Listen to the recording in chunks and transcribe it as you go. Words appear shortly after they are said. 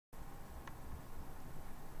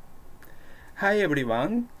Hi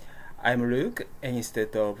everyone, I'm Luke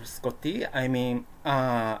instead of Scotty. I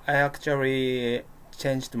actually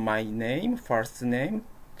changed my name, first name,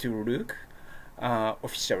 to Luke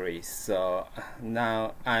officially. So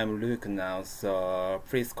now I'm Luke now, so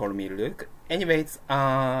please call me Luke. Anyways,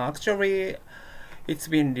 actually it's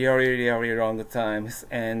been really long times,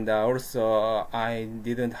 and also I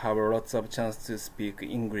didn't have lots of chance to speak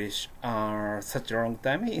English such a long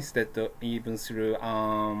time. Instead of even through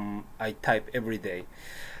I type every day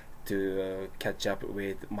to catch up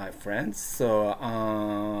with my friends. So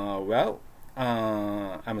I'm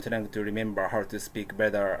trying to remember how to speak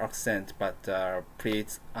better accent, but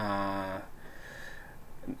please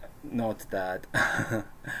note that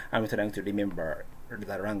I'm trying to remember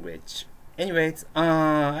the language. Anyways,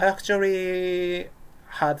 I actually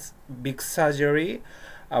had big surgery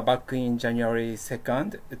back in January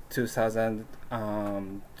 2nd,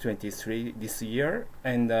 2023 this year,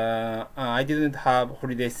 and I didn't have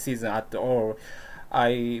holiday season at all.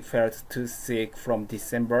 I felt too sick from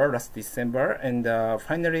last December, and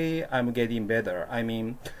finally I'm getting better.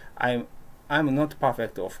 I'm not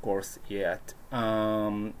perfect, of course, yet.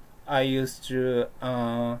 I used to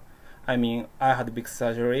I had big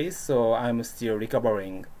surgery, so I'm still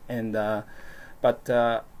recovering. And but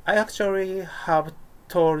I actually have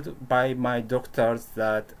told by my doctors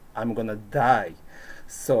that I'm gonna die.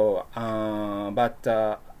 So, but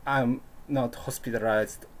I'm not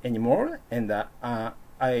hospitalized anymore, and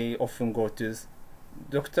I often go to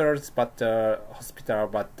doctors, but hospital.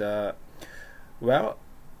 But well,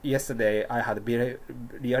 yesterday I had really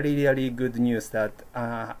good news that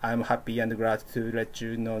I'm happy and glad to let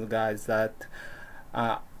you know, guys, that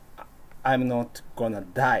I'm not gonna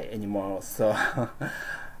die anymore. So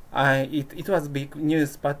it was big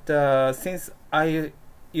news, but since I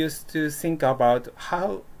used to think about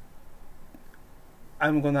how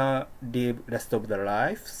I'm gonna live rest of the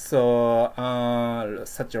life, so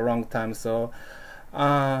such a long time, so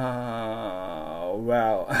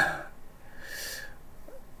well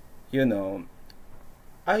you know,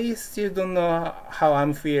 I still don't know how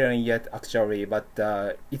I'm feeling yet, actually, but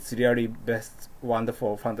it's really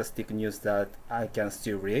wonderful, fantastic news that I can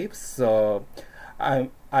still live. So I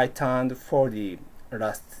turned 40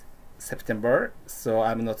 last September, so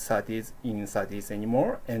I'm not 30s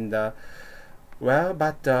anymore, and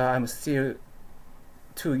but I'm still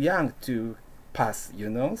too young to pass,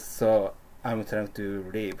 so I'm trying to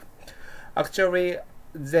live. Actually,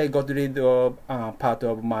 they got rid of part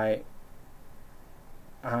of my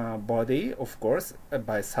body, of course,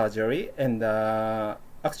 by surgery, and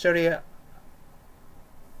actually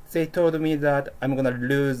they told me that I'm gonna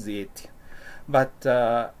lose it, but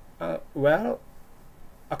well,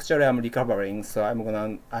 actually I'm recovering, so I'm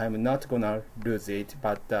not gonna lose it,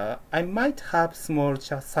 but I might have small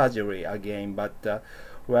surgery again, but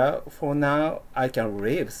well, for now I can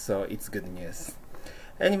live, so it's good news.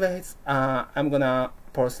 Anyways, I'm gonna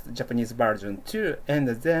post Japanese version too, and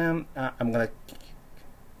then I'm gonna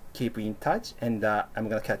keep in touch, and I'm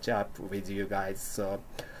gonna catch up with you guys. So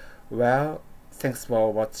well, thanks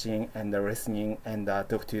for watching and listening, and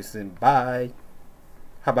talk to you soon. Bye.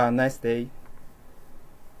 Have a nice day.